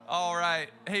All right.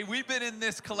 Hey, we've been in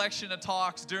this collection of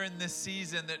talks during this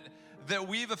season that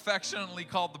we've affectionately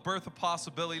called the birth of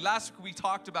possibility. Last week we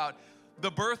talked about the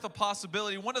birth of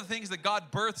possibility. One of the things that God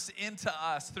births into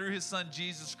us through his son,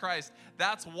 Jesus Christ.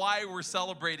 That's why we're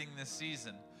celebrating this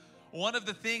season. One of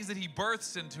the things that he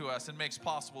births into us and makes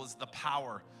possible is the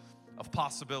power of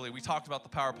possibility. We talked about the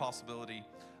power of possibility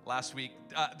last week.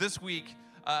 This week,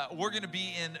 we're going to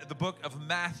be in the book of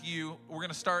Matthew. We're going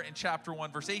to start in chapter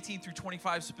 1, verse 18 through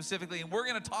 25 specifically. And we're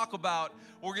going to talk about,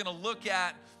 we're going to look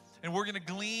at, and we're going to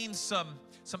glean some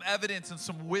evidence and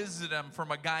some wisdom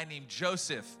from a guy named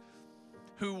Joseph,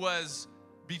 who was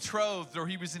betrothed, or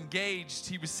he was engaged.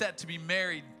 He was set to be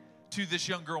married to this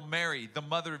young girl, Mary, the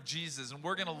mother of Jesus. And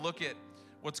we're going to look at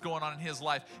what's going on in his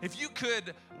life. If you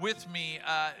could, with me,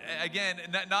 again,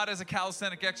 not as a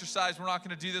calisthenic exercise, we're not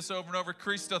going to do this over and over.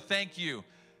 Cristo, thank you.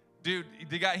 Dude,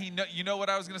 the guy, you know what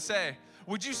I was going to say.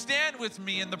 Would you stand with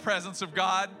me in the presence of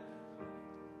God?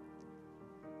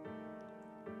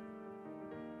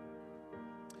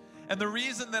 And the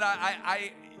reason that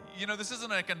I this isn't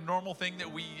like a normal thing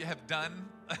that we have done,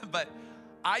 but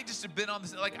I just have been on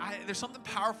this, there's something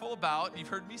powerful about, you've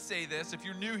heard me say this, if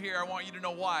you're new here, I want you to know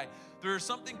why. There's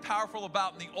something powerful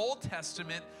about in the Old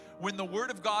Testament, when the Word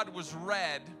of God was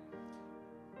read,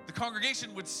 the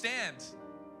congregation would stand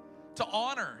to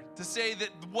honor, to say that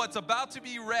what's about to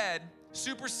be read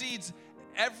supersedes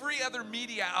every other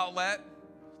media outlet,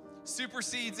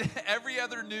 supersedes every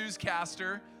other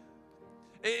newscaster.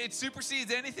 It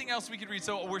supersedes anything else we could read.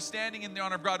 So we're standing in the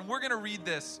honor of God, and we're going to read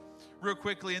this real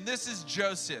quickly. And this is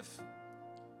Joseph.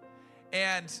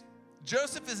 And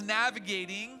Joseph is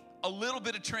navigating a little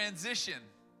bit of transition.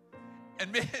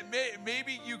 And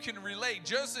maybe you can relate.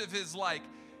 Joseph is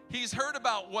he's heard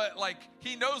about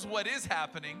he knows what is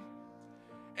happening.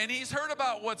 And he's heard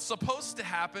about what's supposed to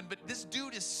happen, but this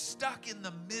dude is stuck in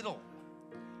the middle.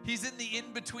 He's in the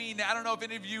in-between. I don't know if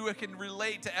any of you can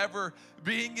relate to ever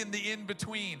being in the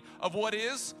in-between of what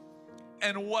is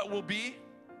and what will be.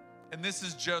 And this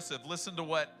is Joseph. Listen to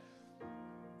what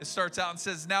it starts out and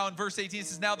says. Now in verse 18, it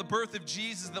says, now the birth of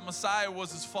Jesus, the Messiah,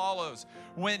 was as follows.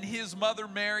 When his mother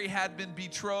Mary had been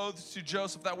betrothed to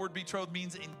Joseph, that word betrothed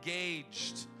means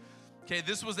engaged. Okay,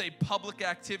 this was a public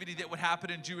activity that would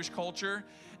happen in Jewish culture.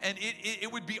 And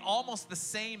it would be almost the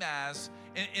same as,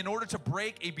 in order to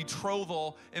break a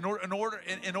betrothal, in order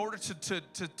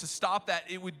to stop that,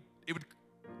 it would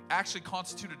actually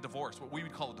constitute a divorce, what we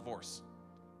would call a divorce.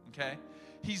 Okay?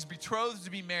 He's betrothed to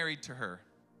be married to her.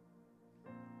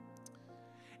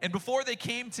 And before they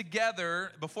came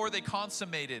together, before they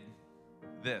consummated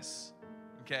this,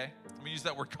 okay? Let me use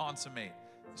that word consummate.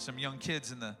 Some young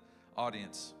kids in the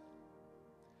audience.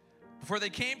 Before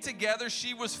they came together,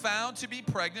 she was found to be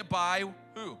pregnant by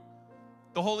who?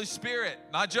 The Holy Spirit,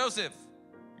 not Joseph,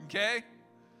 okay?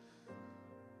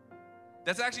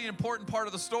 That's actually an important part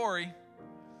of the story.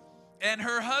 And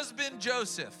her husband,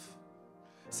 Joseph,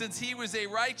 since he was a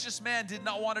righteous man, did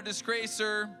not want to disgrace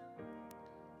her.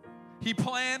 He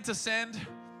planned to send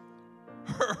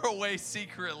her away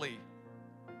secretly.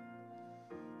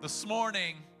 This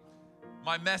morning,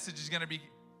 my message is going to be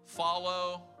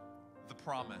follow the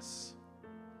promise.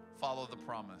 Follow the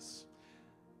promise.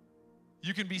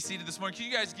 You can be seated this morning. Can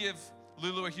you guys give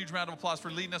Lulu a huge round of applause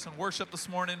for leading us in worship this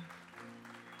morning?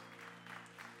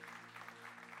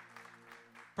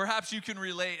 Perhaps you can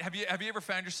relate. Have you ever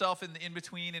found yourself in the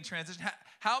in-between and transition?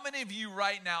 How many of you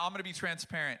right now, I'm going to be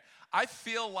transparent, I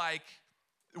feel like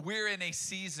we're in a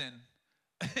season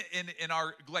in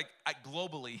our,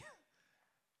 globally,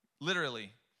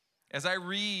 literally, as I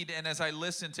read and as I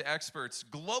listen to experts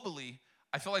globally,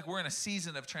 I feel like we're in a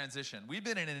season of transition. We've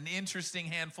been in an interesting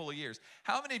handful of years.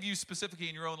 How many of you specifically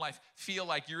in your own life feel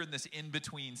like you're in this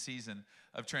in-between season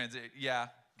of transition? Yeah,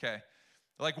 okay.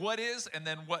 Like what is and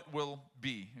then what will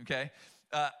be, okay?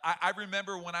 I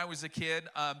remember when I was a kid,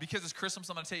 because it's Christmas,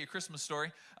 I'm going to tell you a Christmas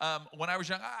story. When I was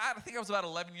young, I think I was about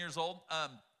 11 years old.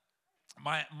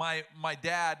 My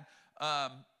dad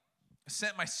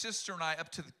sent my sister and I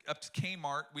up to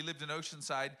Kmart. We lived in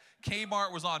Oceanside.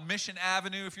 Kmart was on Mission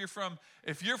Avenue. If you're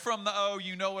from the O,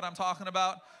 you know what I'm talking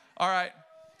about. All right.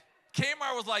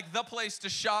 Kmart was like the place to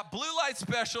shop. Blue light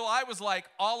special. I was like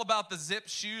all about the zip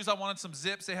shoes. I wanted some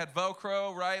zips. They had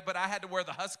Velcro, right? But I had to wear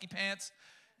the husky pants.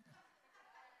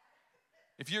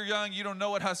 If you're young, you don't know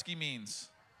what husky means.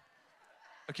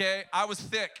 Okay? I was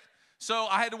thick. So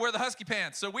I had to wear the husky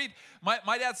pants. So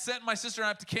my dad sent my sister and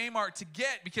I up to Kmart to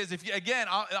get, because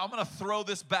I'm going to throw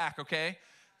this back, okay?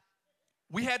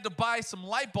 We had to buy some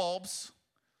light bulbs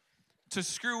to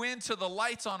screw into the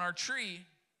lights on our tree,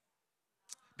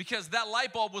 because that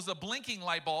light bulb was a blinking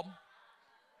light bulb.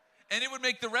 and it would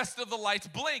make the rest of the lights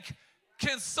blink.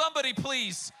 Can somebody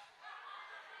please?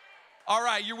 All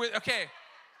right, you're with, okay.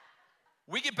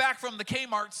 We get back from the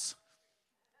Kmart's,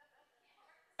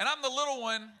 and I'm the little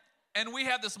one, and we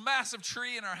have this massive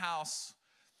tree in our house.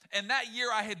 And that year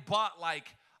I had bought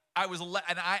I was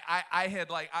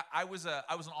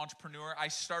an entrepreneur. I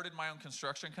started my own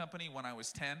construction company when I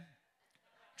was 10.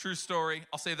 True story.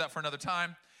 I'll save that for another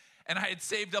time. And I had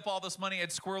saved up all this money.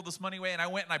 I'd squirreled this money away, and I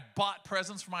went and I bought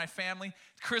presents for my family.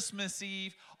 Christmas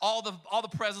Eve, all the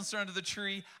presents are under the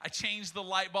tree. I changed the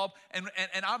light bulb, and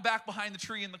I'm back behind the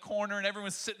tree in the corner, and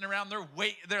everyone's sitting around. They're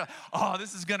like, oh,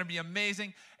 this is going to be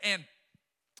amazing. And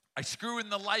I screw in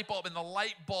the light bulb, and the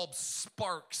light bulb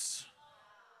sparks.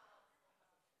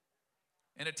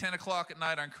 And at 10 o'clock at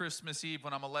night on Christmas Eve,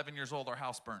 when I'm 11 years old, our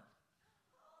house burnt.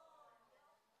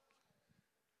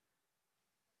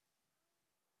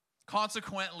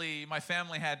 Consequently, my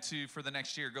family had to, for the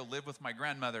next year, go live with my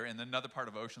grandmother in another part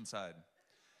of Oceanside.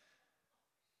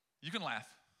 You can laugh.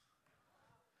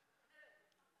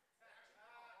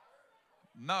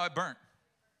 No, it burnt.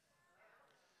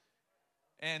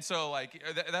 And so,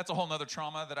 that's a whole nother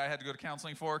trauma that I had to go to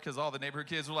counseling for, because all the neighborhood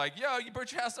kids were like, yo, you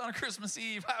burnt your house down on Christmas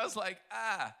Eve. I was like,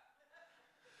 ah.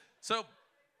 So,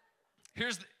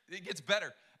 it gets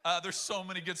better. There's so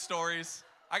many good stories.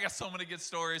 I got so many good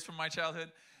stories from my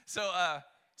childhood.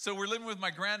 So we're living with my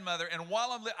grandmother, and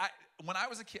while when I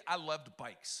was a kid, I loved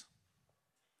bikes.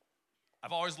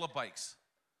 I've always loved bikes.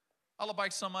 I love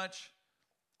bikes so much.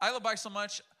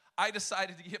 I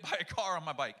decided to get by a car on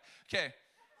my bike. Okay.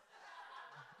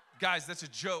 Guys, that's a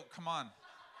joke. Come on.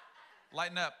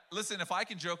 Lighten up. Listen, if I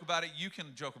can joke about it, you can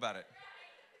joke about it.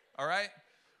 All right?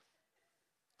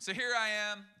 So here I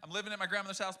am. I'm living at my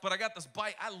grandmother's house, but I got this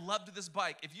bike. I loved this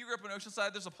bike. If you grew up in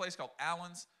Oceanside, there's a place called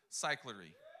Allen's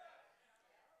Cyclery.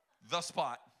 The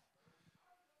spot.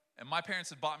 And my parents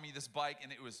had bought me this bike,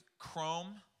 and it was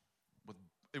chrome.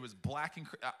 It was black and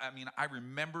I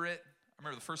remember it. I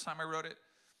remember the first time I rode it.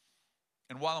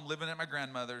 And while I'm living at my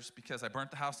grandmother's, because I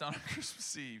burnt the house down on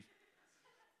Christmas Eve.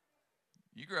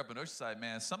 You grew up in Oceanside,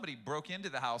 man. Somebody broke into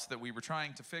the house that we were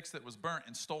trying to fix that was burnt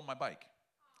and stole my bike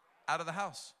out of the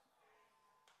house.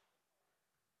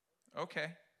 Okay.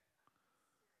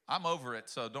 I'm over it,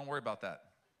 so don't worry about that.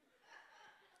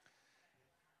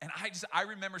 And I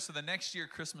remember, so the next year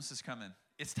Christmas is coming.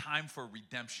 It's time for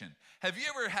redemption. Have you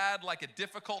ever had a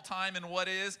difficult time in what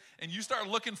is, and you start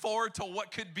looking forward to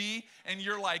what could be, and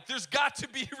you're like, there's got to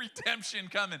be redemption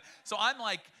coming. So I'm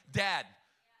like, Dad,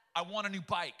 I want a new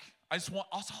bike.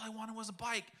 All I wanted was a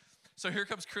bike. So here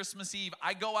comes Christmas Eve.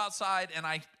 I go outside, and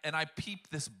I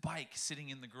peep this bike sitting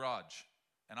in the garage.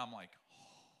 And I'm like,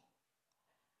 oh,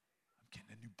 I'm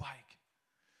getting a new bike.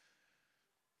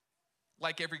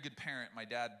 Like every good parent, my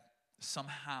dad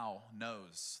somehow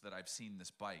knows that I've seen this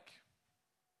bike.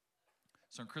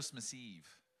 So on Christmas Eve,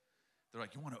 they're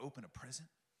like, you want to open a present?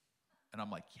 And I'm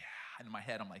like, yeah. And in my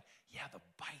head, I'm like, yeah, the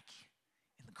bike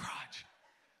in the garage.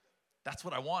 That's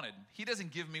what I wanted. He doesn't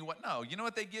give me what? No. You know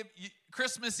what they give you?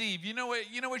 Christmas Eve, you know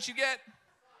what you get?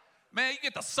 Man, you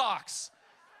get the socks.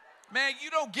 Man,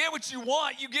 you don't get what you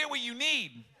want. You get what you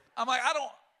need. I'm like, I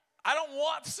don't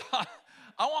want socks.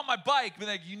 I want my bike. But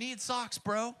like, you need socks,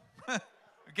 bro.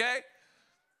 Okay?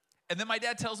 And then my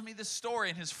dad tells me this story,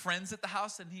 and his friend's at the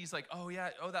house, and he's like, oh yeah,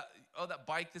 that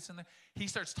bike that's in there. He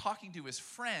starts talking to his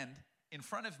friend in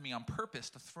front of me on purpose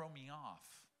to throw me off.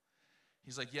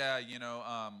 He's like, yeah,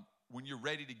 when you're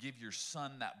ready to give your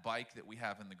son that bike that we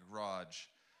have in the garage,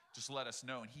 just let us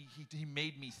know. And he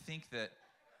made me think that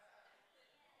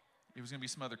it was going to be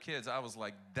some other kids. I was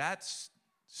like, that's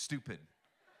stupid.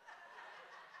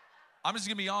 I'm just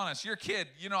going to be honest. You're a kid.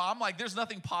 I'm like, there's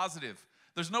nothing positive.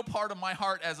 There's no part of my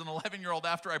heart as an 11-year-old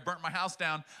after I burnt my house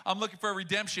down. I'm looking for a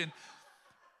redemption.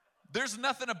 There's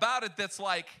nothing about it that's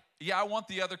like, yeah, I want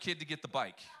the other kid to get the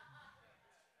bike.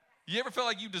 You ever feel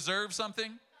like you deserve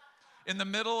something? In the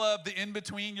middle of the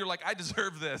in-between, you're like, I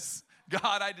deserve this.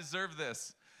 God, I deserve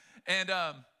this. And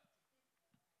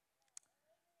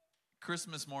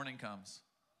Christmas morning comes.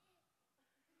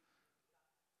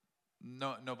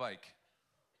 No bike.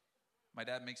 My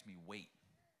dad makes me wait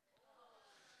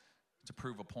to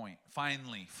prove a point.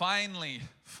 Finally,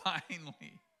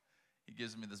 he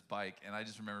gives me this bike, and I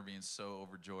just remember being so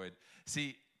overjoyed.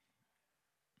 See,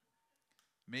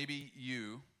 maybe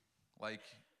you, like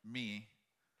me,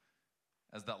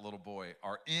 as that little boy,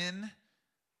 are in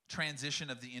transition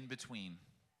of the in-between,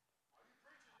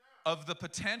 of the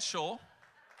potential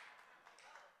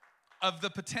of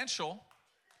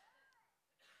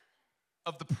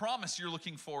the promise you're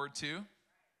looking forward to.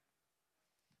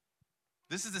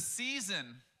 This is a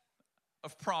season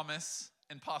of promise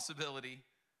and possibility.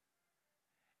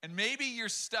 And maybe you're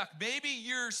stuck. Maybe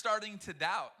you're starting to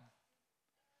doubt.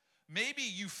 Maybe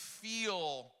you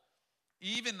feel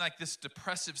even like this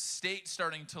depressive state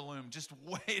starting to loom. Just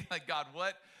wait, like, God,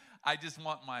 what? I just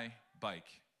want my bike.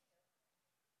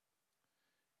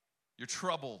 You're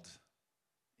troubled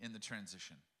in the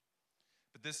transition.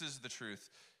 But this is the truth.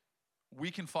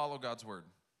 We can follow God's word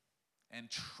and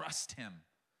trust him.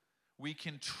 We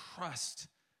can trust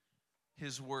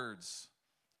his words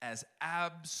as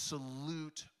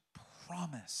absolute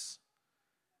promise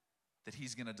that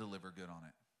he's going to deliver good on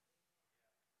it.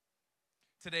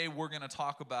 Today we're going to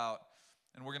talk about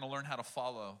and we're going to learn how to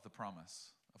follow the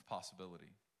promise of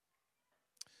possibility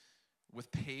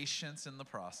with patience in the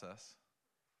process.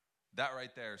 That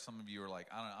right there, some of you are like,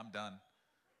 I don't know, I'm done.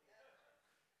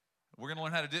 We're going to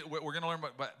learn how to do it. We're going to learn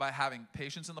by having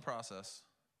patience in the process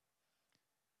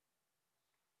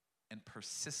and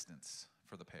persistence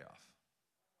for the payoff.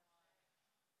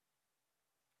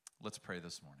 Let's pray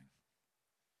this morning.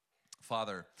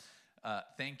 Father,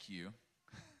 thank you.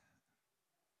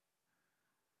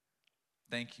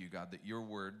 Thank you, God, that your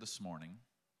word this morning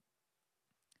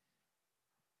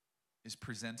is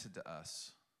presented to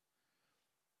us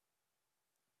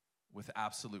with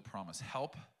absolute promise.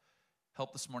 Help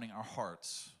this morning our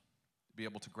hearts be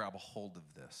able to grab a hold of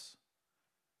this.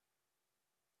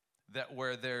 That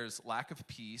where there's lack of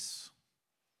peace,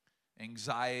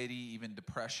 anxiety, even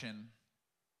depression,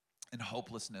 and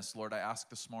hopelessness, Lord, I ask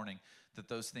this morning that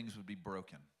those things would be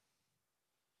broken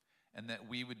and that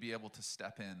we would be able to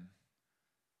step in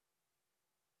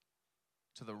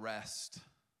to the rest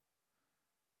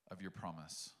of your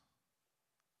promise,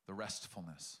 the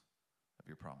restfulness of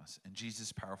your promise. In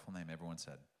Jesus' powerful name, everyone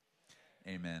said,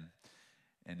 amen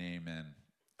and amen.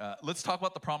 Let's talk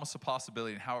about the promise of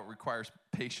possibility and how it requires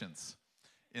patience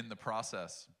in the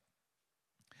process.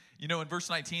 You know, in verse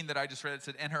 19 that I just read, it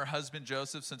said, and her husband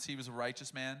Joseph, since he was a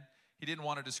righteous man, he didn't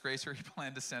want to disgrace her. He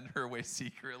planned to send her away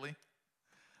secretly.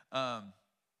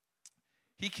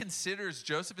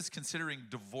 Joseph is considering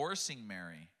divorcing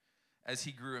Mary as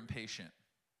he grew impatient.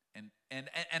 And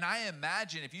I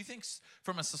imagine, if you think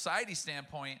from a society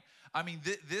standpoint, I mean,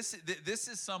 this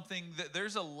is something that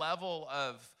there's a level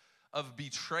of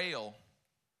betrayal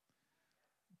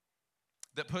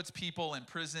that puts people in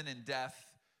prison and death,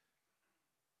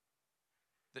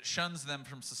 that shuns them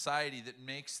from society, that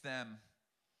makes them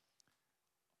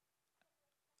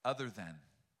other than.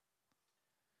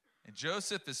 And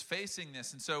Joseph is facing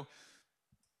this, and so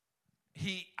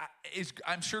he is,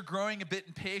 I'm sure, growing a bit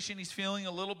impatient. He's feeling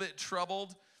a little bit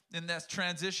troubled in this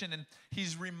transition, and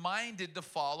he's reminded to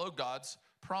follow God's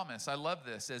promise. I love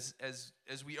this. As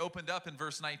we opened up in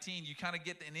verse 19, you kind of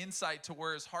get an insight to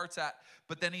where his heart's at,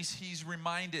 but then he's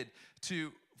reminded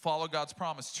to follow God's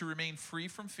promise, to remain free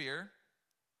from fear,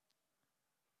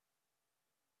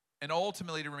 and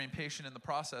ultimately to remain patient in the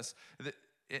process.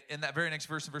 In that very next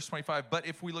verse, in verse 25, but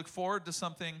if we look forward to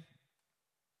something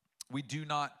we do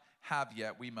not have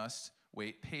yet, we must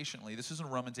wait patiently. This is in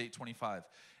Romans 8:25.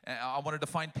 And I want to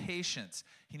define patience.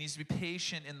 He needs to be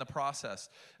patient in the process.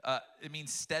 It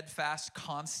means steadfast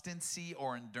constancy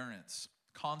or endurance.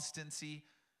 Constancy,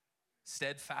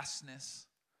 steadfastness,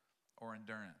 or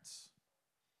endurance.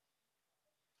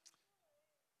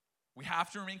 We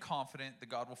have to remain confident that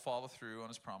God will follow through on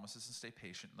his promises and stay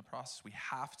patient in the process. We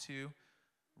have to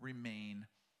remain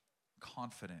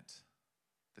confident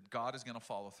that God is going to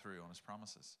follow through on his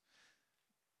promises.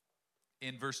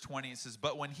 In verse 20, it says,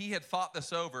 but when he had thought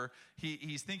this over,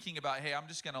 he's thinking about, hey, I'm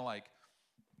just going to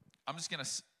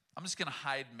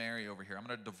hide Mary over here. I'm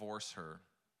going to divorce her.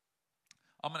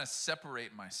 I'm going to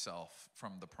separate myself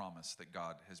from the promise that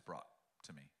God has brought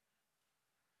to me.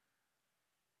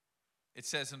 It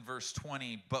says in verse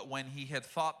 20, but when he had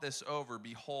thought this over,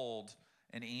 behold,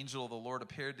 an angel of the Lord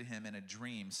appeared to him in a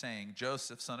dream, saying,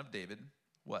 Joseph, son of David,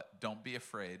 what? Don't be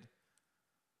afraid.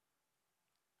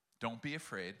 Don't be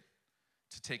afraid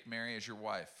to take Mary as your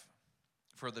wife,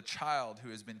 for the child who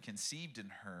has been conceived in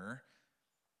her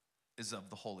is of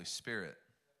the Holy Spirit.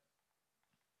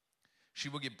 She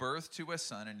will give birth to a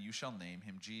son, and you shall name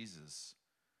him Jesus.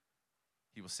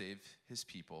 He will save his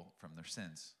people from their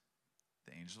sins.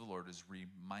 The angel of the Lord is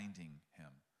reminding him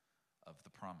of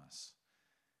the promise.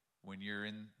 When you're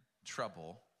in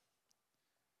trouble,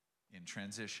 in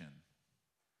transition,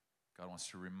 God wants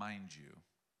to remind you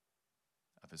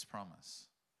of his promise.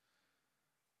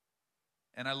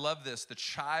 And I love this. The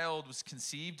child was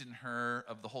conceived in her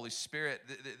of the Holy Spirit.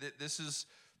 This is,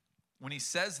 when he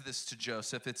says this to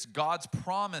Joseph, it's God's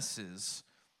promises.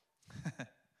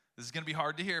 This is going to be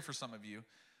hard to hear for some of you.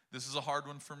 This is a hard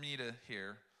one for me to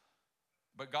hear.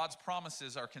 But God's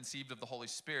promises are conceived of the Holy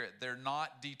Spirit. They're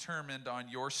not determined on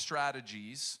your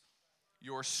strategies,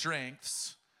 your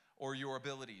strengths, or your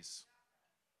abilities.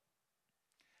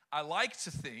 I like to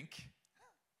think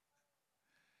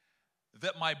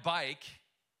that my bike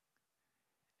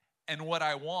and what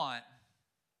I want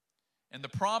and the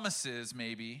promises,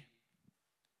 maybe,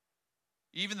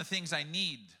 even the things I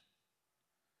need,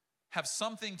 have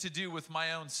something to do with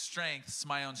my own strengths,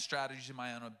 my own strategies, and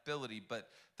my own ability, but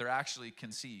they're actually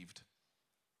conceived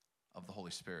of the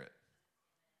Holy Spirit,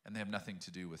 and they have nothing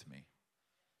to do with me.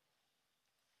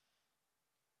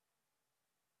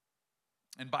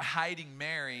 And by hiding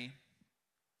Mary,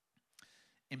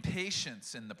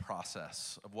 impatience in the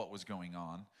process of what was going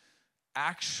on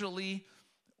actually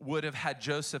would have had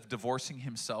Joseph divorcing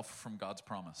himself from God's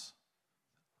promise.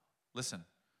 Listen,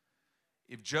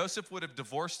 if Joseph would have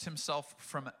divorced himself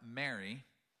from Mary,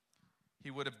 he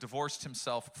would have divorced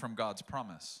himself from God's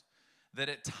promise. That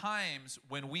at times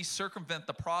when we circumvent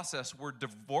the process, we're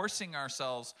divorcing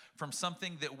ourselves from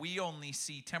something that we only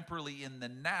see temporarily in the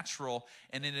natural,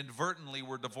 and inadvertently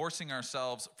we're divorcing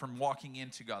ourselves from walking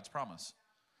into God's promise.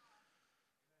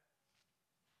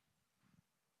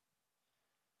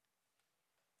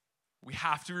 We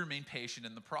have to remain patient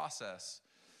in the process.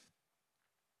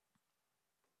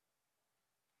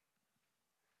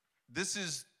 This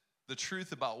is the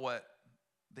truth about what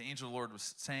the angel of the Lord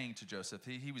was saying to Joseph.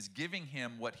 He was giving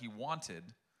him what he wanted.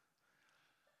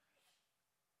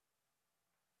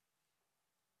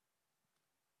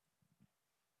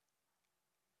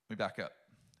 Let me back up.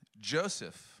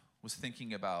 Joseph was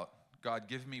thinking about, God,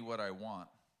 give me what I want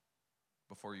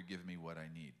before you give me what I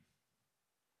need.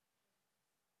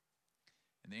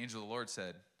 And the angel of the Lord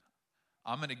said,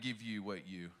 I'm going to give you what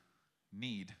you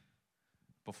need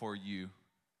before you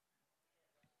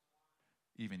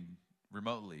even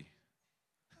remotely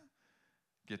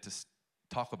get to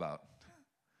talk about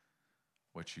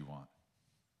what you want.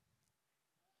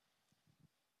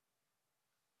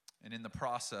 And in the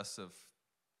process of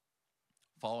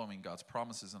following God's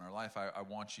promises in our life, I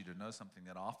want you to know something,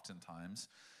 that oftentimes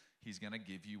he's going to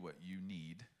give you what you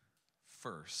need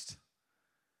first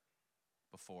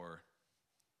before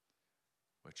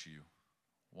what you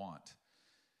want.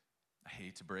 I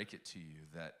hate to break it to you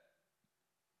that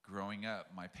growing up,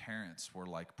 my parents were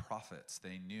like prophets.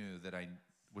 They knew that I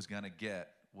was going to get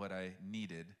what I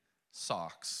needed,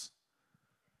 socks,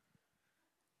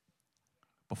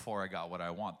 before I got what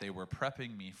I want. They were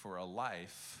prepping me for a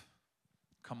life.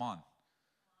 Come on.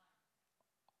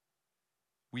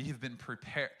 We have been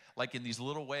prepared, like in these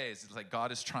little ways, it's like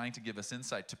God is trying to give us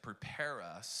insight to prepare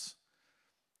us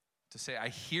to say, I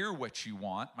hear what you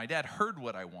want. My dad heard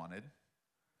what I wanted,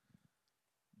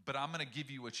 but I'm going to give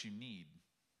you what you need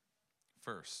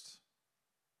first.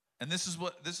 And there's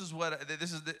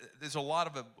a lot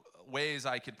of ways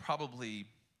I could probably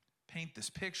paint this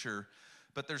picture,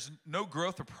 but there's no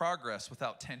growth or progress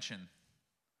without tension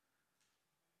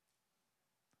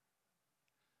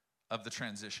of the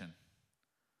transition.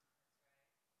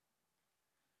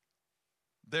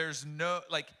 There's no,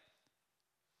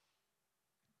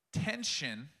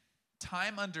 tension,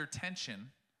 time under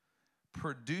tension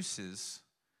produces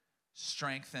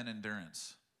strength and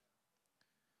endurance.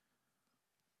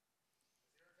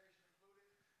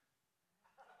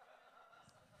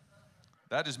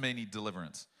 That just may need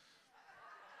deliverance.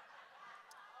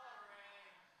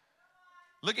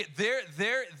 Look at there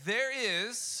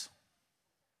is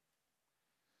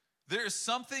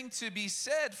something to be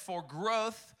said for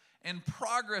growth and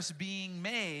progress being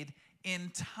made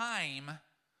in time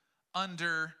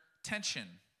under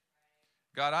tension.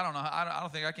 God, I don't know. I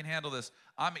don't think I can handle this.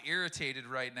 I'm irritated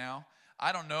right now.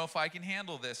 I don't know if I can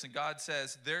handle this. And God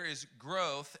says, there is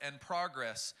growth and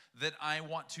progress that I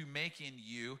want to make in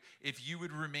you if you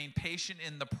would remain patient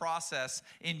in the process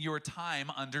in your time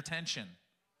under tension.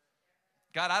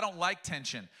 God, I don't like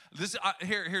tension.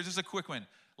 Here's just a quick one.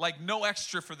 Like no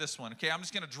extra for this one, okay? I'm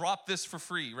just going to drop this for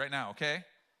free right now, okay?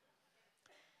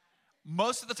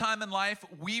 Most of the time in life,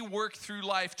 we work through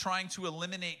life trying to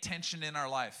eliminate tension in our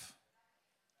life.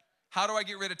 How do I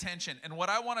get rid of tension? And what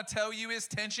I want to tell you is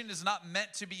tension is not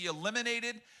meant to be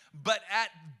eliminated, but at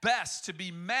best to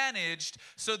be managed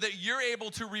so that you're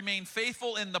able to remain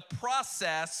faithful in the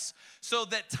process so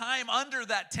that time under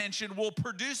that tension will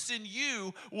produce in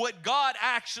you what God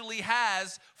actually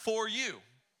has for you.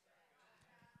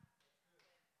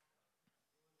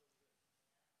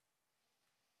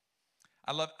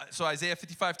 So Isaiah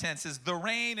 55:10 says, the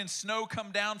rain and snow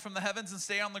come down from the heavens and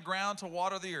stay on the ground to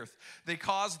water the earth. They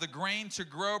cause the grain to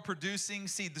grow, producing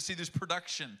seed. See, there's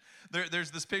production.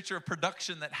 There's this picture of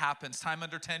production that happens, time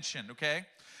under tension, okay?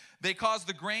 They cause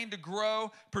the grain to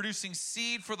grow, producing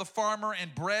seed for the farmer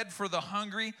and bread for the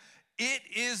hungry. It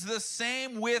is the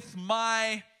same with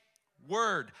my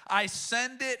word. I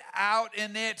send it out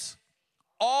in it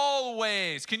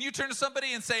always. Can you turn to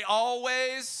somebody and say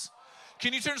always?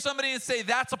 Can you turn to somebody and say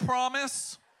that's a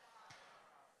promise?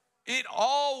 It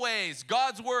always,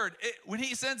 God's word, when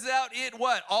he sends it out, it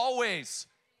what? Always.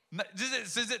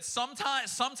 Is it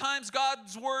sometimes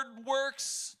God's word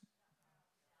works?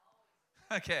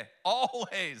 Okay,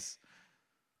 always.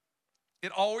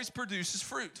 It always produces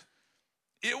fruit.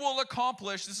 It will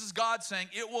accomplish, this is God saying,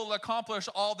 it will accomplish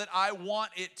all that I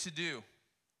want it to do.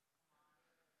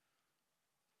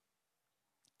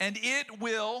 And it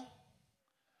will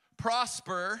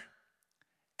prosper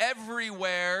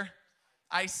everywhere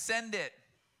I send it.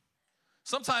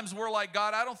 Sometimes we're like,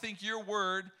 God, I don't think your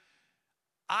word,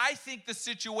 I think the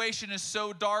situation is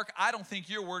so dark, I don't think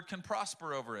your word can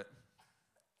prosper over it.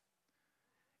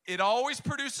 It always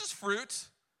produces fruit,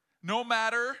 no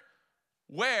matter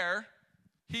where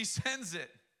he sends it.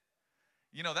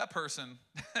 You know, that person,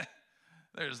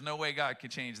 there's no way God can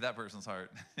change that person's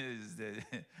heart.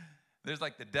 There's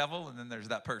like the devil, and then there's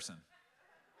that person.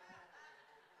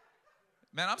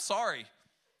 Man, I'm sorry.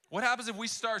 What happens if we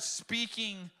start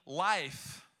speaking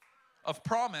life of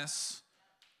promise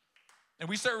and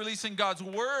we start releasing God's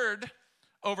word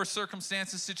over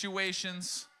circumstances,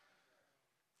 situations?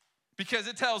 Because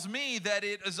it tells me that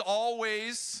it is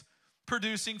always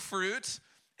producing fruit.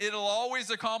 It'll always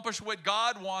accomplish what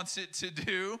God wants it to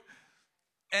do.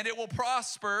 And it will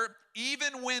prosper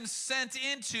even when sent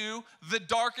into the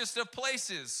darkest of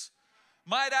places.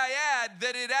 Might I add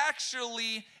that it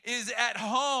actually is at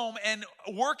home and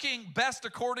working best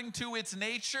according to its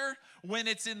nature when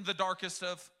it's in the darkest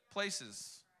of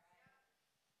places.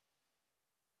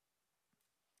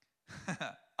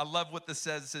 I love what this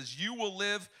says. It says, you will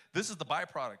live, this is the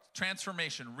byproduct,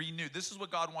 transformation, renewed. This is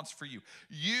what God wants for you.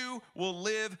 You will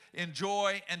live in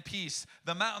joy and peace.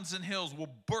 The mountains and hills will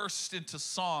burst into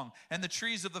song, and the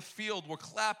trees of the field will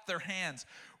clap their hands.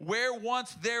 Where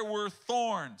once there were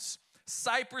thorns,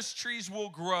 cypress trees will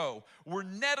grow. Where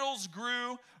nettles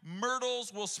grew,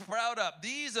 myrtles will sprout up.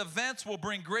 These events will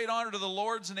bring great honor to the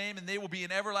Lord's name, and they will be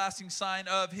an everlasting sign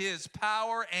of his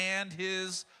power and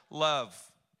his love.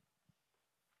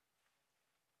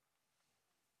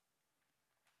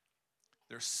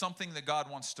 There's something that God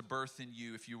wants to birth in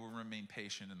you if you will remain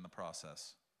patient in the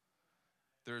process.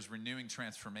 There is renewing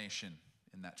transformation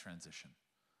in that transition.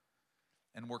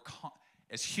 And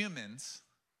as humans,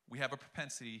 we have a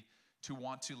propensity to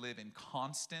want to live in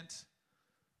constant,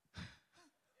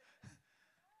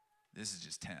 this is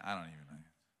just,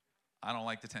 I don't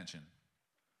like the tension.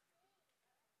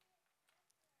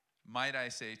 Might I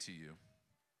say to you,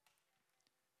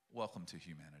 welcome to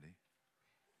humanity.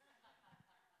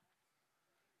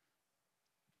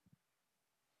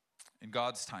 In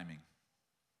God's timing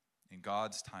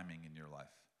in your life,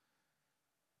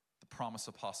 the promise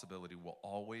of possibility will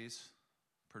always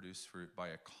produce fruit by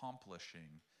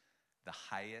accomplishing the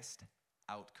highest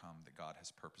outcome that God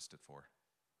has purposed it for.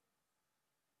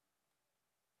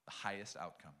 The highest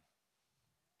outcome.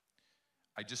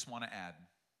 I just want to add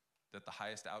that the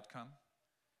highest outcome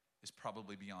is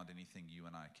probably beyond anything you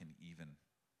and I can even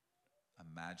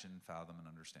imagine, fathom, and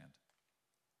understand.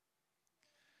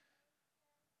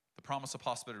 The promise of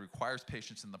possibility requires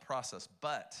patience in the process,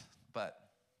 but,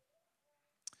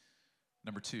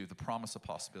 number two, the promise of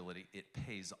possibility, it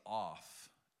pays off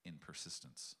in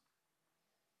persistence.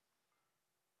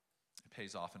 It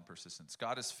pays off in persistence.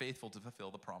 God is faithful to fulfill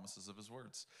the promises of his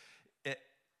words.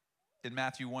 In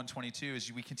Matthew 1:22,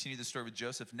 as we continue the story with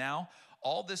Joseph, now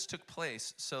all this took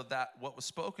place so that what was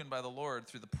spoken by the Lord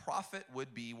through the prophet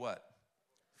would be what?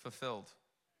 Fulfilled.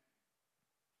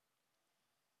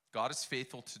 God is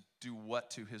faithful to do what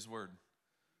to his word?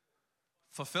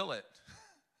 Fulfill it.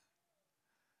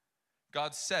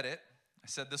 God said it. I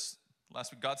said this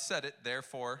last week. God said it,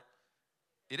 therefore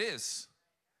it is.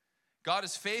 God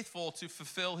is faithful to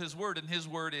fulfill his word, and his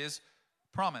word is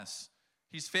promise.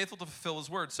 He's faithful to fulfill his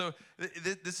word. So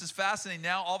this is fascinating.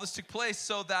 Now all this took place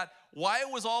so that why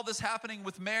was all this happening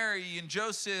with Mary and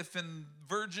Joseph and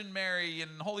Virgin Mary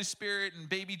and Holy Spirit and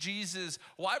baby Jesus?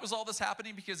 Why was all this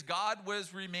happening? Because God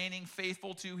was remaining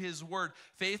faithful to his word,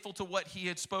 faithful to what he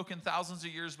had spoken thousands of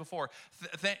years before.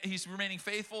 He's remaining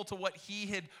faithful to what he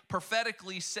had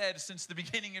prophetically said since the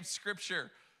beginning of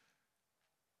Scripture.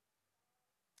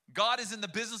 God is in the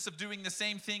business of doing the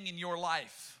same thing in your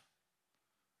life.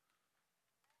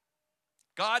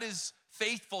 God is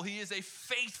faithful. He is a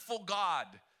faithful God.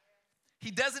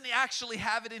 He doesn't actually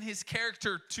have it in his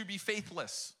character to be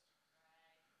faithless.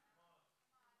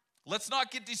 Let's not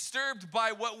get disturbed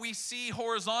by what we see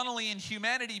horizontally in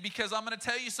humanity, because I'm going to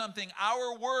tell you something.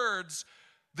 Our words,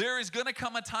 there is going to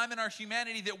come a time in our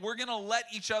humanity that we're going to let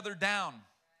each other down.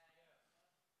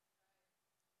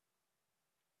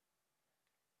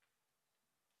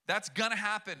 That's going to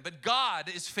happen. But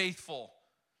God is faithful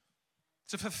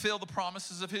to fulfill the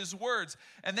promises of his words.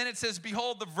 And then it says,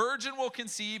 behold, the virgin will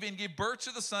conceive and give birth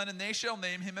to the son, and they shall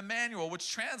name him Emmanuel, which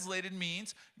translated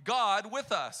means God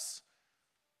with us.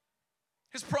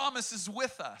 His promise is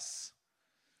with us.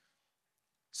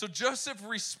 So Joseph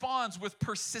responds with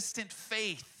persistent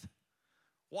faith.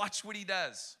 Watch what he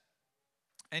does.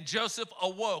 And Joseph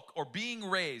awoke, or being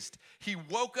raised, he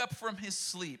woke up from his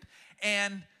sleep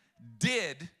and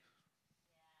did.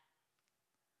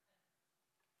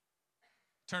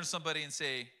 Turn to somebody and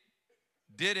say,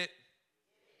 did it.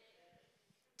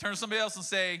 Turn to somebody else and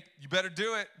say, you better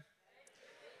do it.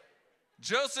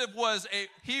 Joseph was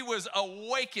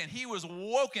awakened. He was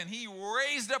woken. He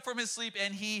raised up from his sleep,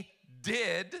 and he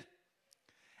did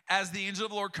as the angel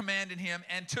of the Lord commanded him,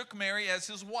 and took Mary as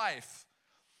his wife.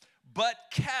 But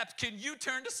kept, can you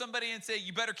turn to somebody and say,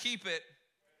 you better keep it?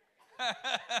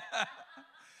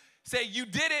 Say, you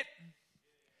did it.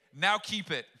 Now keep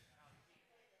it.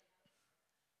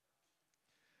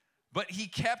 But he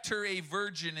kept her a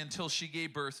virgin until she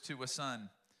gave birth to a son.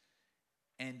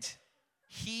 And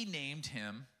he named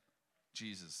him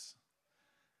Jesus.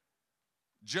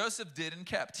 Joseph did and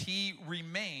kept. He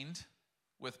remained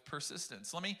with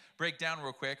persistence. Let me break down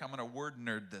real quick. I'm going to word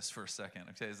nerd this for a second.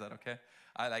 Okay, is that okay?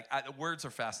 Words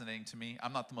are fascinating to me.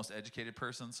 I'm not the most educated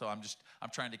person, so I'm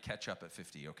trying to catch up at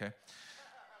 50, okay?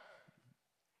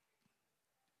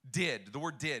 The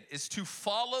word did, is to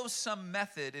follow some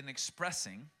method in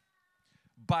expressing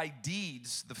by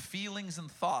deeds the feelings and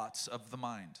thoughts of the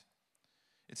mind.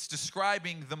 It's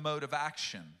describing the mode of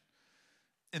action.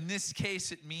 In this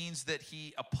case, it means that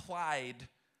he applied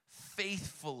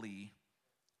faithfully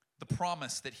the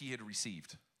promise that he had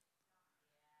received.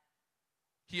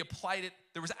 He applied it.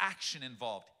 There was action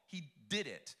involved. He did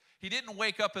it. He didn't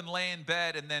wake up and lay in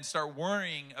bed and then start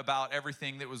worrying about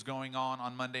everything that was going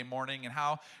on Monday morning and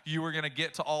how you were going to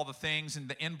get to all the things and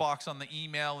the inbox on the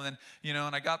email. And then,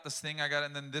 and I got this thing,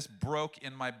 and then this broke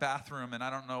in my bathroom, and I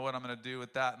don't know what I'm going to do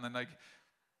with that. And then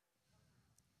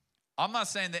I'm not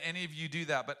saying that any of you do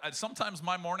that, but sometimes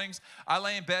my mornings, I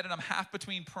lay in bed and I'm half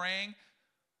between praying,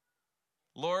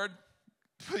 Lord,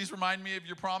 please remind me of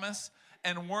your promise,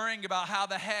 and worrying about how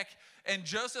the heck. And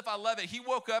Joseph, I love it. He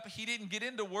woke up. He didn't get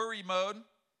into worry mode.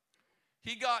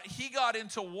 He got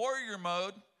into warrior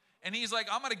mode, and he's like,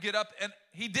 I'm going to get up, and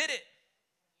he did it.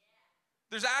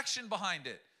 There's action behind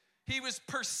it. He was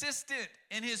persistent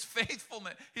in his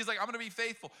faithfulness. He's like, I'm going to be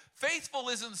faithful. Faithful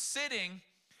isn't sitting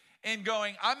and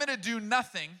going, I'm going to do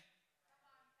nothing.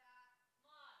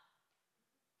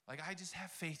 Like, I just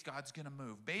have faith God's going to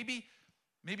move. Maybe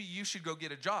you should go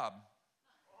get a job.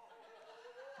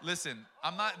 Listen,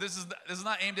 this is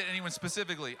not aimed at anyone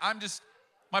specifically.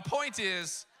 My point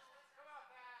is,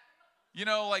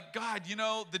 God,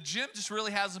 the gym just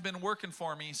really hasn't been working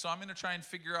for me, so I'm going to try and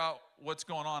figure out what's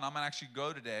going on. I'm going to actually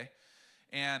go today.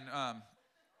 And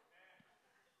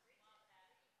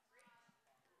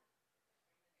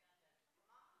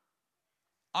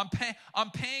I'm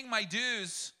paying my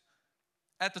dues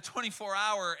at the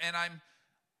 24-hour, and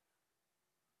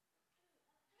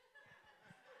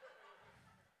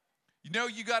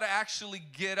you got to actually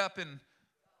get up and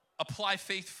apply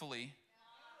faithfully.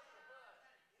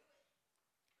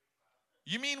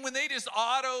 You mean when they just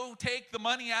auto take the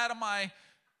money out of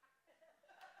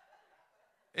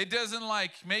it doesn't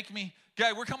make me,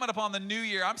 guy, we're coming up on the new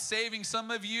year. I'm saving some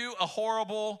of you a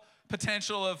horrible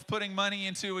potential of putting money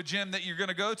into a gym that you're going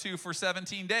to go to for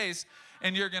 17 days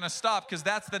and you're going to stop, because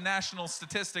that's the national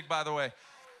statistic, by the way.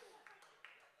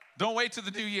 Don't wait till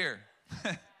the new year.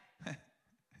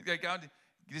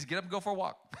 Just get up and go for a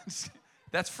walk.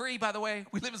 That's free, by the way.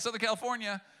 We live in Southern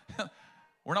California.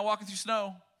 We're not walking through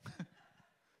snow.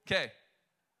 Okay.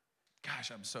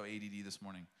 Gosh, I'm so ADD this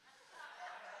morning.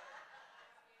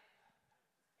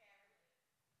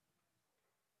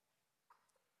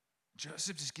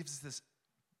 Joseph just gives us this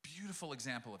beautiful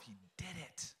example of he did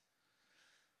it.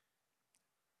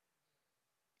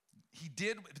 He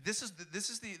did. This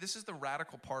is the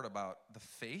radical part about the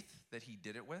faith that he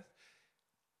did it with.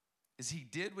 Is he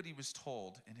did what he was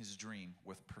told in his dream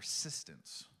with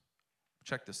persistence.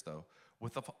 Check this though,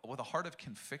 with a heart of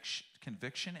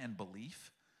conviction and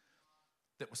belief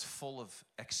that was full of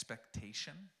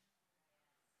expectation,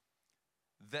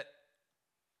 that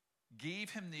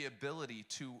gave him the ability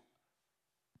to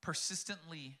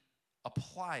persistently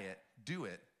apply it, do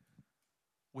it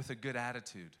with a good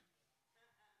attitude.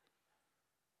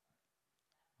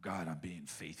 God, I'm being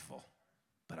faithful,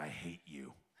 but I hate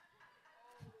you.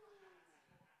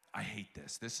 I hate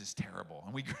this. This is terrible.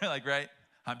 And we like, right?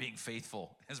 I'm being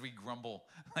faithful as we grumble,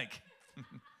 like,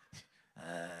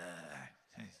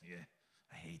 yeah,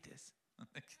 I hate this.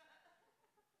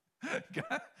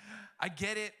 God, I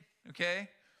get it, okay?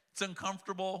 It's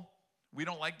uncomfortable. We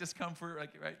don't like discomfort,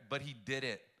 right? But he did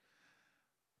it.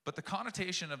 But the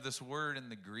connotation of this word in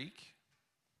the Greek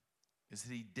is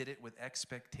that he did it with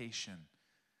expectation.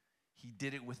 He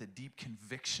did it with a deep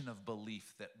conviction of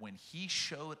belief that when he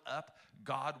showed up,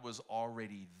 God was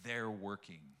already there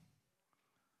working.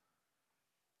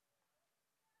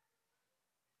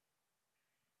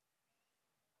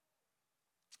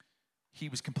 He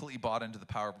was completely bought into the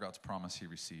power of God's promise he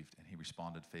received, and he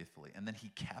responded faithfully. And then he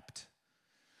kept.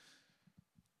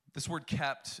 This word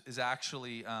kept is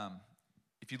actually,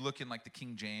 if you look in like the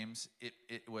King James,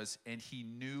 it was, and he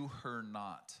knew her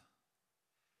not.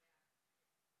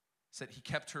 It said he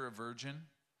kept her a virgin,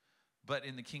 but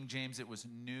in the King James it was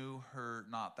knew her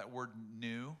not. That word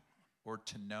knew, or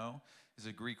to know, is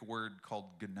a Greek word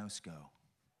called gnosko.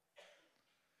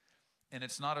 And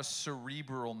it's not a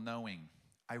cerebral knowing.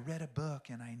 I read a book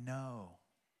and I know.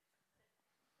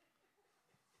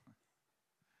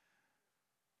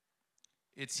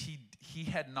 It's he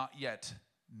had not yet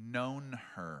known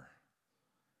her,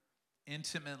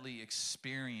 intimately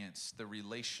experienced the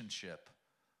relationship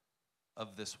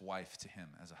of this wife to him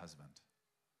as a husband.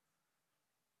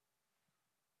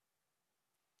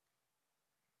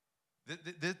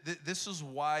 This is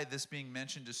why this being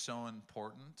mentioned is so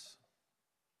important.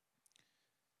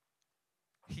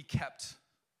 He kept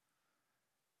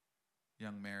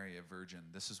young Mary a virgin.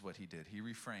 This is what he did. He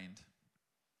refrained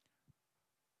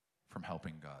from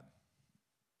helping God.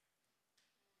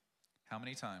 How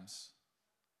many times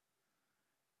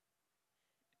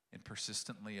in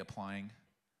persistently applying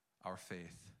our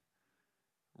faith,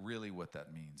 really what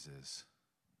that means is,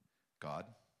 God,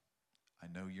 I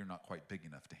know you're not quite big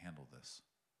enough to handle this.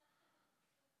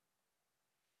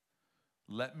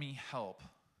 Let me help.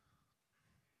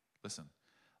 Listen,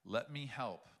 let me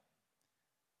help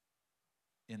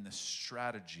in the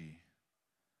strategy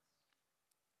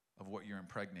of what you're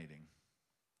impregnating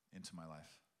into my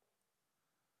life,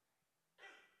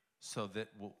 so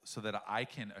that I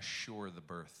can assure the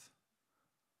birth.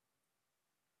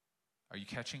 Are you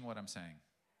catching what I'm saying?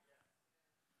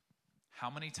 How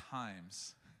many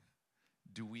times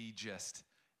do we just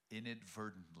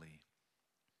inadvertently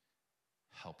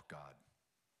help God?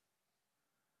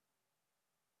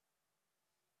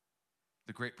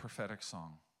 The great prophetic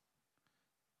song,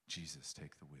 Jesus,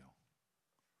 take the wheel.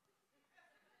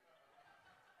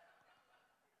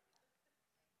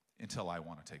 Until I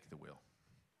want to take the wheel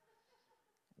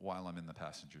while I'm in the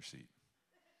passenger seat,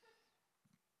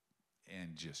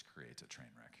 and just creates a train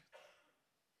wreck.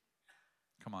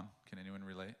 Come on, can anyone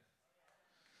relate?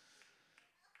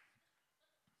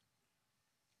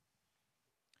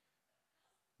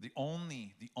 The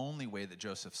only way that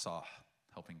Joseph saw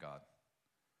helping God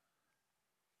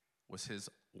was his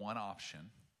one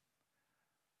option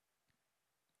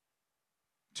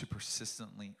to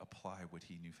persistently apply what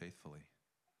he knew faithfully.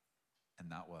 And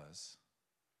that was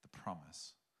the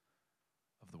promise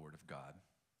of the word of God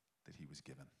that he was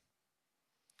given.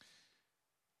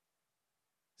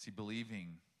 See,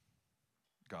 believing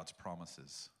God's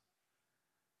promises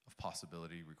of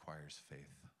possibility requires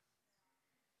faith.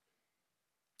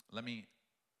 Let me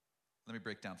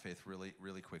break down faith really,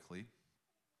 really quickly.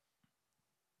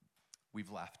 We've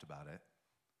laughed about it,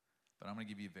 but I'm going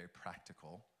to give you very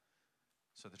practical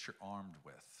so that you're armed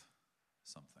with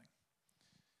something.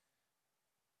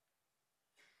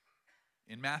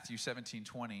 In Matthew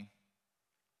 17:20,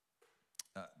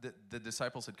 the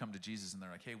disciples had come to Jesus and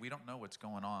they're like, hey, we don't know what's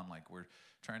going on. Like, we're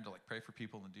trying to pray for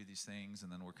people and do these things,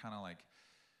 and then we're kind of like,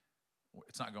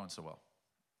 it's not going so well.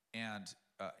 And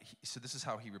so this is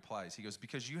how he replies. He goes,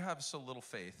 because you have so little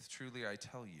faith, truly I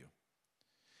tell you,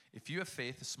 if you have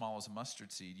faith as small as a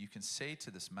mustard seed, you can say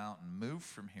to this mountain, move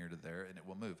from here to there, and it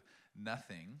will move.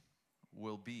 Nothing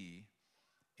will be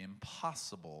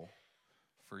impossible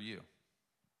for you.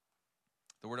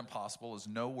 The word impossible is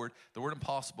no word. The word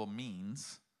impossible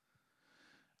means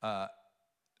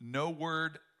no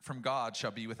word from God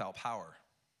shall be without power.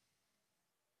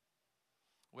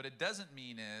 What it doesn't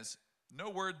mean is no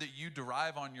word that you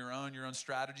derive on your own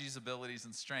strategies, abilities,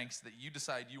 and strengths that you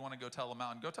decide you want to go tell a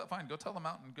mountain. Go tell the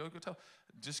mountain.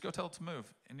 Just go tell it to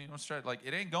move. And you don't like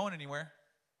it ain't going anywhere.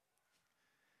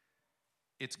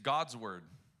 It's God's word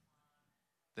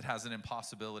that has an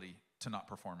impossibility to not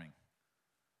performing.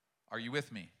 Are you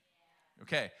with me?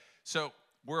 Okay, so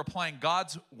we're applying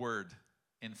God's word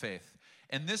in faith.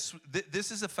 And this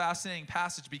is a fascinating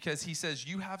passage because he says,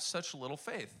 you have such little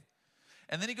faith.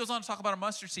 And then he goes on to talk about a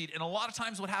mustard seed. And a lot of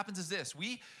times what happens is this.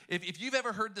 If you've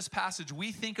ever heard this passage,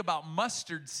 we think about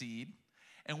mustard seed,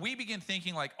 and we begin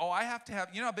thinking like, oh, I have to have,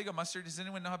 you know how big a mustard is? Does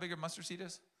anyone know how big a mustard seed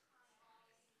is?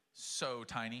 So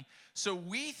tiny. So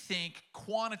we think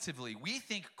quantitatively. We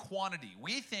think quantity.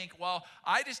 We think, well,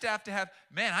 I just have to have,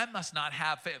 man, I must not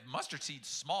have faith. Mustard seed's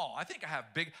small. I think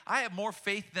I have more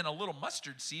faith than a little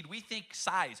mustard seed. We think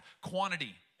size,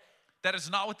 quantity. That is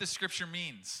not what this scripture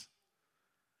means.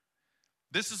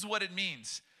 This is what it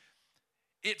means.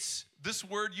 It's this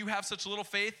word, you have such little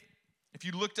faith. If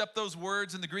you looked up those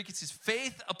words in the Greek, it says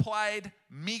faith applied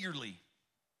meagerly,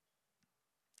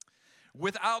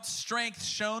 without strength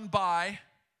shown by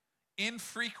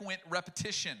infrequent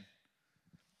repetition,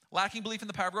 lacking belief in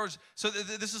the power of words. So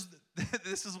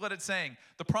this is what it's saying.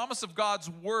 The promise of God's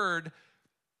word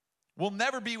will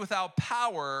never be without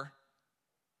power,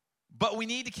 but we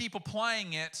need to keep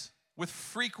applying it with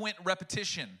frequent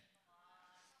repetition.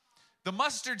 The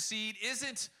mustard seed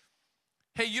isn't,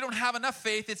 hey, you don't have enough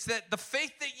faith. It's that the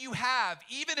faith that you have,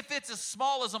 even if it's as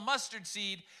small as a mustard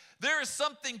seed, there is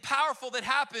something powerful that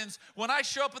happens when I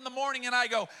show up in the morning and I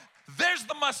go, there's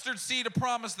the mustard seed of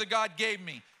promise that God gave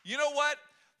me. You know what?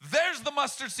 There's the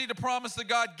mustard seed of promise that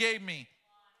God gave me.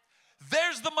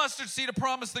 There's the mustard seed of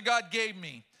promise that God gave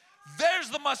me. There's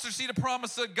the mustard seed of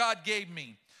promise that God gave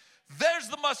me. There's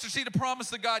the mustard seed of promise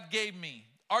that God gave me.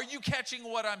 Are you catching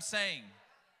what I'm saying?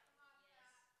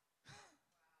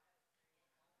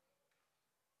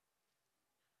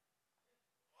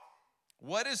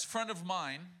 What is front of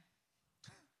mind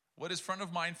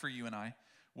for you and I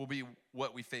will be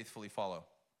what we faithfully follow.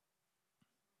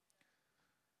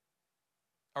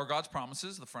 Are God's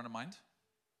promises the front of mind?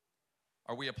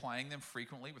 Are we applying them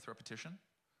frequently with repetition?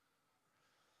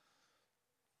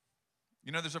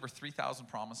 You know, there's over 3,000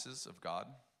 promises of God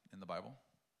in the Bible.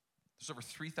 There's over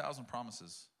 3,000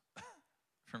 promises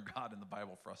from God in the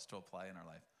Bible for us to apply in our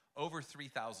life. Over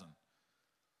 3,000.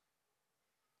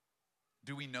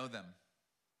 Do we know them?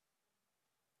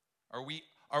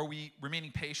 Are we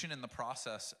remaining patient in the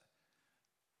process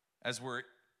as we're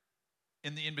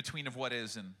in the in-between of what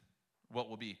is and what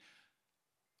will be?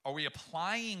 Are we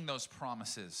applying those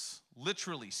promises,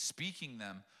 literally speaking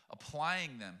them,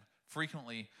 applying them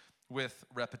frequently with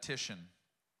repetition?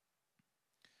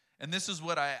 And this is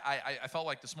what I felt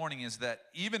like this morning, is that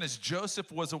even as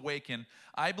Joseph was awakened,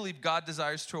 I believe God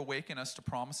desires to awaken us to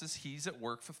promises he's at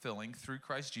work fulfilling through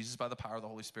Christ Jesus by the power of the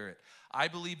Holy Spirit. I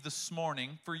believe this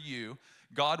morning for you,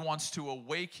 God wants to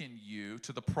awaken you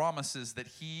to the promises that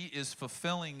he is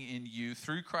fulfilling in you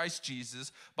through Christ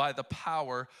Jesus by the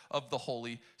power of the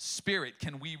Holy Spirit.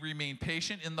 Can we remain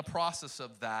patient in the process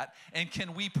of that? And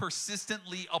can we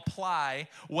persistently apply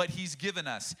what he's given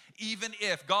us? Even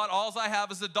if, God, all I have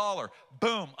is $1.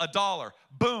 Boom, $1.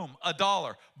 Boom,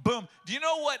 $1. Boom. Do you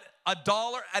know what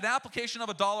 $1, an application of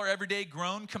 $1 every day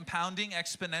grown, compounding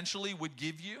exponentially would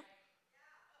give you?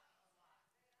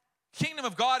 Kingdom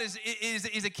of God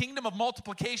is a kingdom of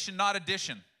multiplication, not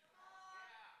addition.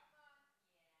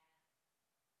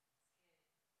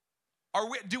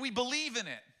 Do we believe in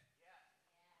it?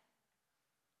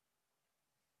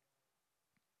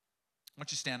 Why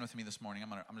don't you stand with me this morning?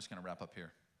 I'm just going to wrap up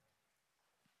here.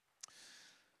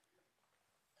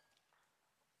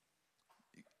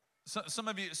 So, some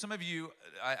of you,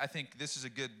 I think this is a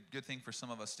good thing for some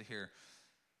of us to hear.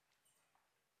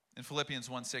 In Philippians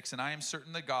 1:6, and I am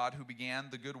certain that God, who began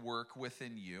the good work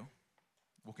within you,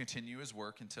 will continue his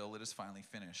work until it is finally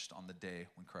finished on the day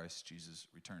when Christ Jesus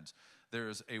returns. There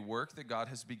is a work that God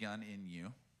has begun in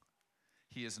you.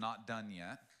 He is not done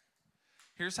yet.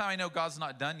 Here's how I know God's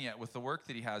not done yet with the work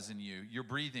that he has in you. You're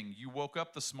breathing. You woke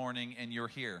up this morning and you're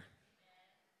here.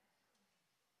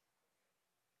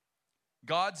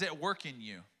 God's at work in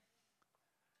you.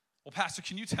 Well, Pastor,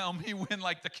 can you tell me when,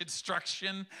 like, the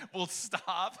construction will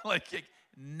stop? Like,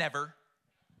 never.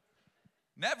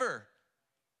 Never.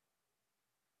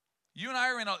 You and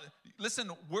I are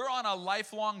we're on a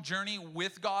lifelong journey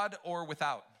with God or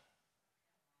without.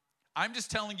 I'm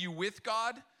just telling you, with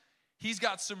God, he's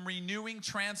got some renewing,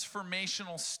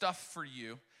 transformational stuff for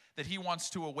you that he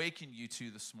wants to awaken you to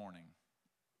this morning.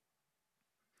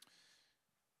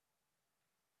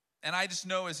 And I just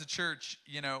know as a church,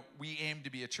 we aim to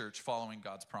be a church following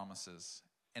God's promises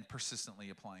and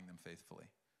persistently applying them faithfully.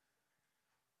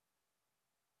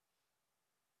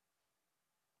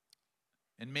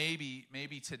 And maybe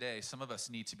today, some of us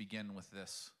need to begin with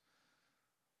this.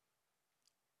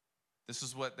 This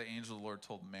is what the angel of the Lord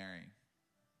told Mary.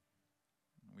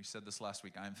 We said this last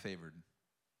week, I am favored,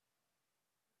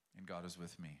 and God is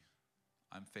with me.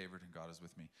 I'm favored and God is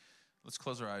with me. Let's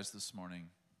close our eyes this morning.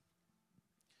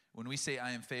 When we say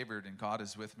I am favored and God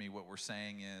is with me, what we're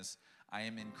saying is I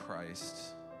am in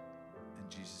Christ and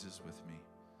Jesus is with me.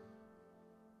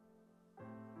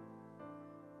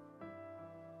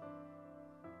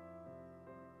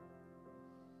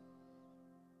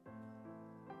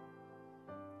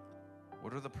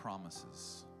 What are the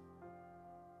promises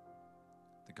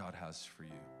that God has for you?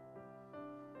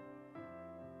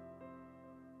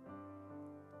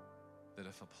 That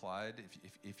if applied,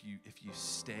 if you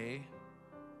stay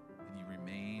and you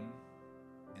remain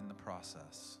in the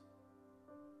process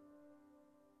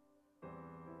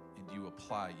and you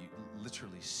apply, you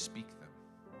literally speak them.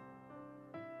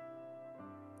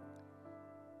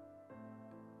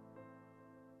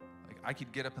 Like I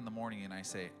could get up in the morning and I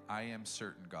say, I am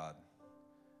certain, God,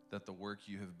 that the work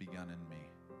you have begun in me,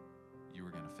 you are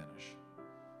going to finish.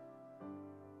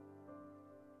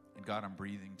 And God, I'm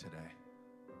breathing today,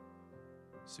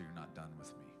 so you're not done with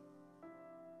me.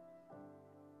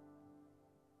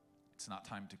 It's not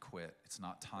time to quit. It's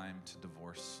not time to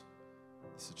divorce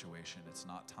the situation. It's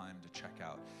not time to check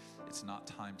out. It's not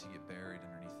time to get buried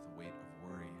underneath the weight of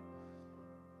worry.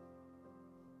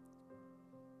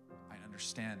 I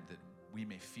understand that we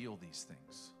may feel these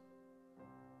things.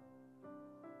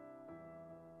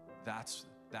 That's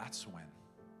when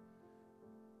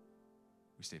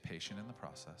we stay patient in the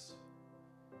process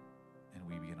and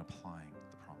we begin applying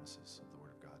the promises of the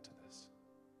Word of God to this.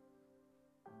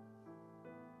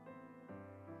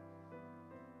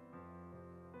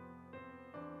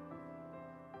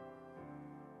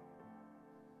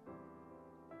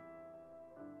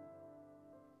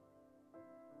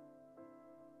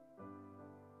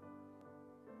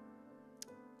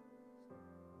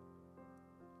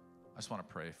 I just want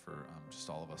to pray for just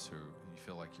all of us who you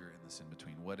feel like you're in this in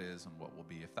between. What is and what will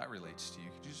be. If that relates to you,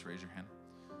 could you just raise your hand?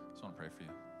 I just want to pray for you.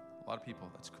 A lot of people.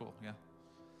 That's cool. Yeah.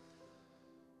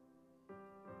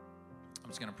 I'm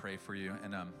just going to pray for you.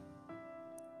 And a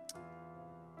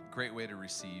great way to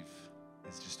receive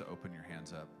is just to open your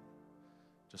hands up.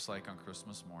 Just like on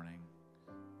Christmas morning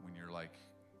when you're like,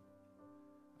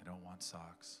 I don't want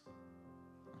socks.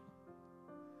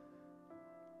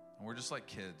 And we're just like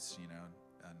kids, you know.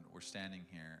 And we're standing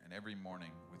here, and every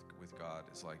morning with God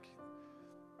is like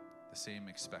the same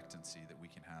expectancy that we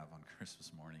can have on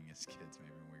Christmas morning as kids,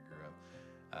 maybe when we grew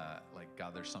up. Like,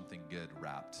 God, there's something good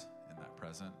wrapped in that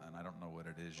present, and I don't know what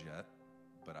it is yet,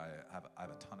 but I have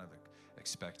a ton of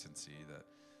expectancy that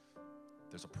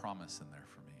there's a promise in there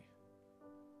for me.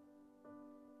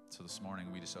 So this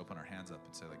morning, we just open our hands up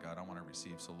and say, like, God, I want to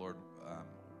receive. So, Lord,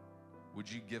 would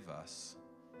you give us,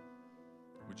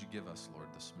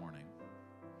 Lord, this morning,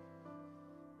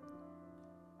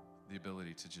 the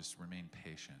ability to just remain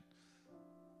patient.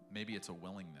 Maybe it's a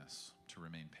willingness to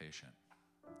remain patient.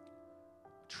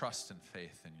 Trust and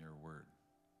faith in your word.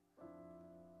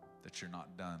 That you're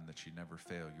not done, that you never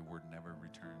fail. Your word never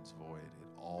returns void. It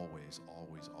always,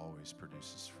 always, always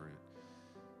produces fruit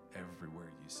everywhere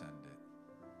you send it.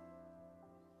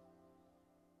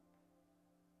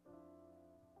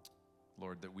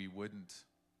 Lord, that we wouldn't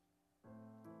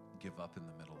give up in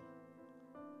the middle.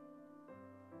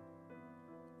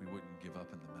 We wouldn't give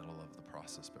up in the middle of the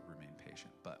process, but remain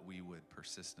patient. But we would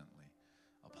persistently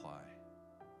apply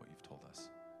what you've told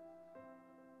us,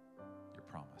 your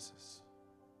promises.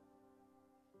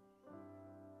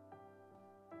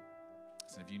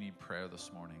 So if you need prayer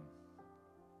this morning,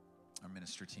 our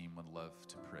ministry team would love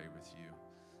to pray with you.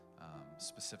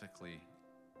 Specifically,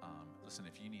 listen,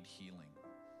 if you need healing,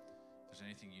 if there's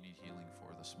anything you need healing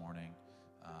for this morning,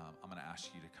 I'm going to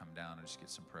ask you to come down and just get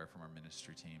some prayer from our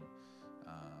ministry team.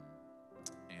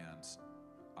 And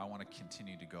I want to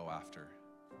continue to go after.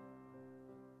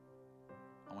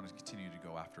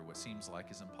 What seems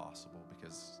like is impossible,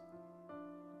 because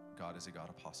God is a God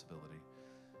of possibility.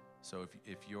 So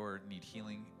if you need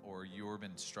healing or you've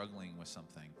been struggling with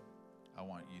something, I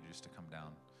want you just to come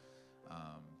down.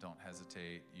 Don't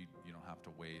hesitate. You don't have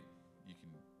to wait. You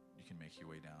can make your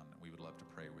way down. We would love to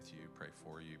pray with you, pray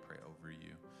for you, pray over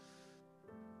you.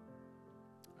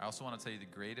 I also want to tell you the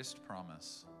greatest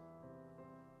promise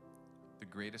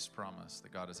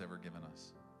that God has ever given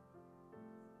us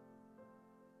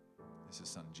is his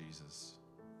son, Jesus.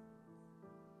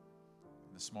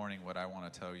 This morning, what I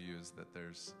want to tell you is that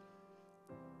there's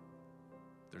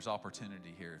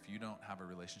opportunity here. If you don't have a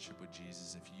relationship with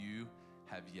Jesus, if you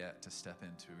have yet to step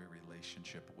into a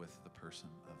relationship with the person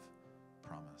of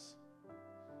promise,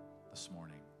 this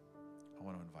morning, I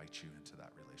want to invite you into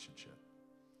that relationship.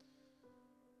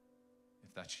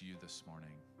 If that's you this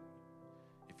morning,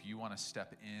 if you want to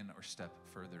step in or step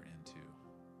further into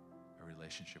a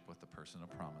relationship with the person of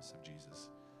promise of Jesus,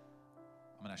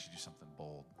 I'm going to ask you to do something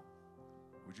bold.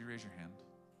 Would you raise your hand?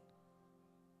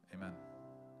 Amen.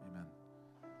 Amen.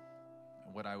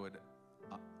 And what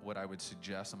I would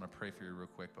suggest, I'm going to pray for you real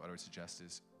quick, but what I would suggest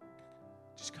is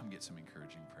just come get some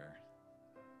encouraging prayer.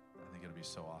 I think it'll be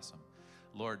so awesome.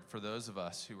 Lord, for those of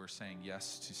us who are saying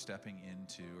yes to stepping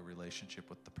into a relationship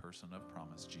with the person of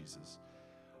promise, Jesus,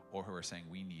 or who are saying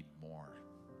we need more,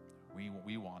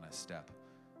 we want to step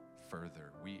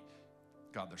further.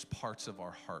 God, there's parts of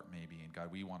our heart maybe, and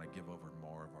God, we want to give over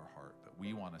more of our heart, but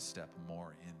we want to step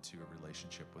more into a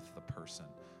relationship with the person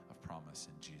of promise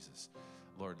in Jesus.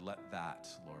 Lord, let that,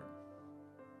 Lord,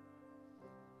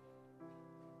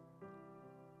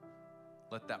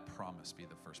 let that promise be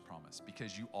the first promise,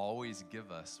 because you always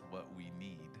give us what we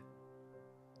need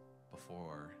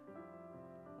before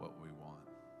what we want.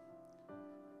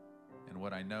 And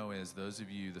what I know is those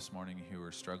of you this morning who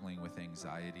are struggling with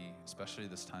anxiety, especially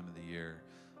this time of the year,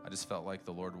 I just felt like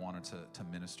the Lord wanted to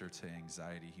minister to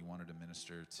anxiety. He wanted to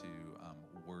minister to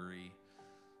worry,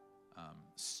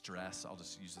 stress. I'll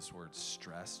just use this word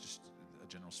stress, just a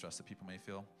general stress that people may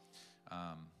feel.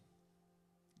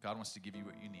 God wants to give you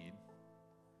what you need.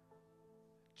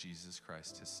 Jesus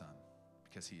Christ, his son,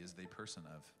 because he is the person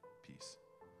of peace.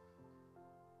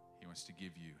 He wants to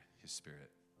give you his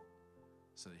spirit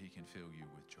so that he can fill you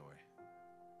with joy.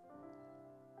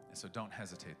 And so don't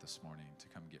hesitate this morning to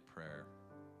come get prayer,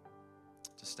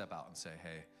 to step out and say,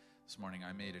 hey, this morning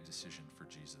I made a decision for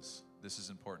Jesus. This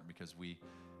is important because we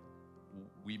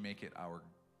make it our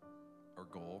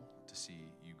goal to see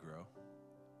you grow.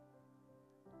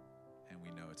 And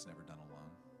we know it's never done alone.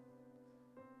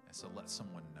 And so let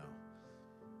someone know.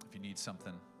 If you need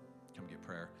something, come get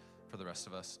prayer. For the rest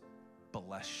of us,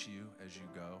 bless you as you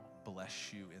go.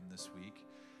 Bless you in this week.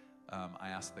 I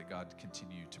ask that God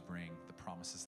continue to bring the promises